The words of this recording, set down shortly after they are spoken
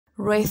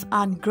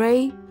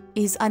Leigh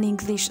is an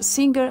English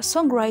singer,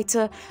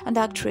 songwriter, and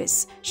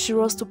actress. She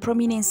rose to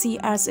prominence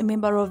as a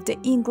member of the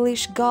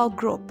English girl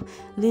group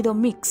Little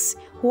Mix,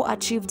 who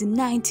achieved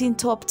 19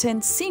 top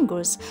 10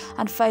 singles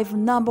and 5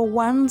 number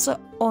ones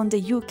on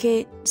the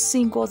UK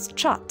singles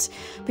chart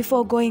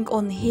before going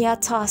on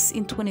hiatus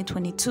in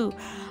 2022.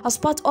 As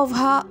part of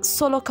her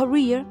solo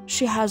career,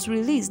 she has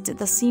released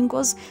the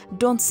singles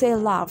Don't Say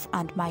Love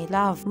and My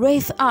Love.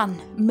 Leigh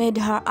made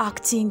her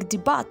acting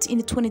debut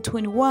in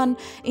 2021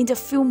 in the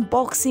film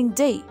Boxing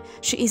Day.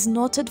 She is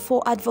noted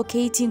for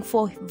advocating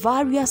for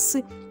various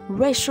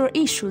racial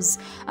issues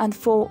and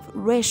for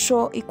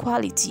racial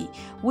equality,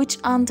 which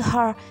earned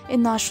her a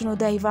National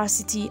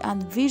Diversity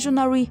and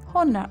Visionary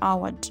Honor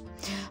Award.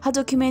 Her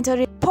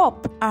documentary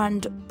Pop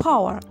and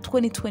Power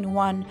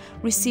 2021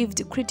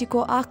 received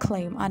critical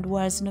acclaim and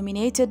was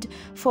nominated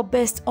for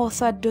Best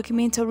Authored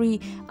Documentary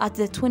at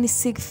the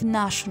 26th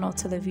National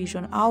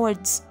Television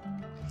Awards.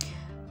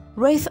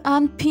 Leigh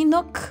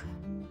Pinnock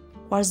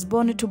was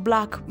born to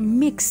black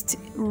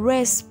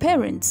mixed-race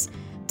parents.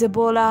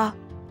 Deborah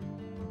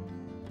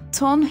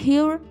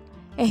Thornhill,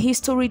 a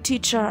history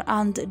teacher,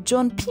 and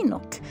John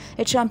Pinnock,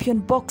 a champion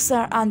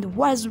boxer, and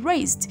was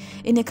raised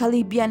in a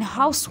Caribbean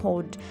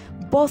household.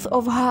 Both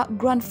of her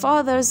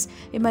grandfathers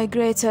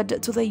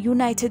immigrated to the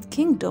United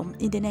Kingdom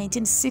in the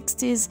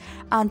 1960s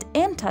and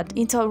entered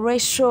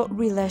interracial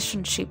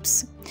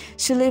relationships.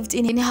 She lived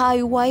in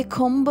High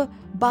Wycombe,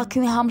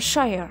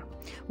 Buckinghamshire,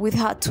 with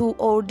her 2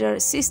 older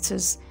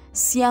sisters,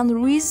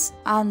 Sian Rees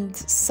and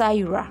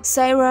Syra.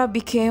 Syra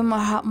became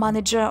her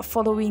manager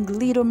following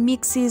Little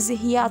Mix's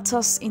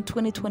hiatus in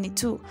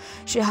 2022.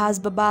 She has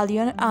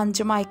Barbadian and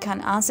Jamaican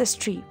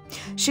ancestry.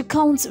 She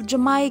counts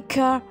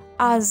Jamaica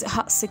as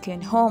her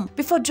second home.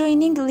 Before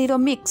joining Little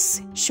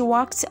Mix, she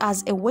worked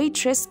as a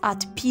waitress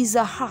at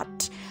Pizza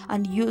Hut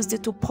and used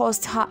it to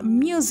post her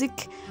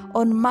music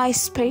on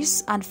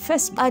MySpace and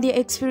Facebook. Earlier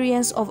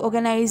experience of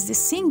organized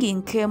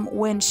singing came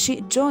when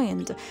she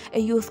joined a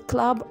youth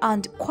club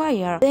and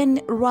choir, then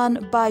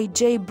run by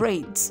Jay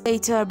Braids.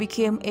 Later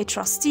became a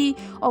trustee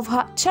of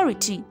her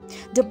charity,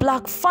 the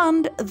Black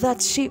Fund,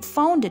 that she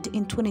founded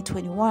in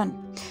 2021.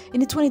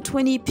 In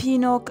 2020,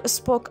 Pinnock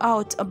spoke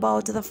out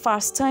about the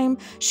first time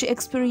she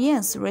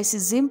experienced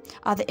racism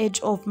at the age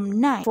of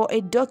 9 for a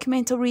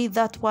documentary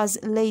that was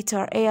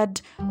later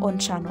aired on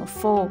Channel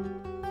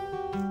 4.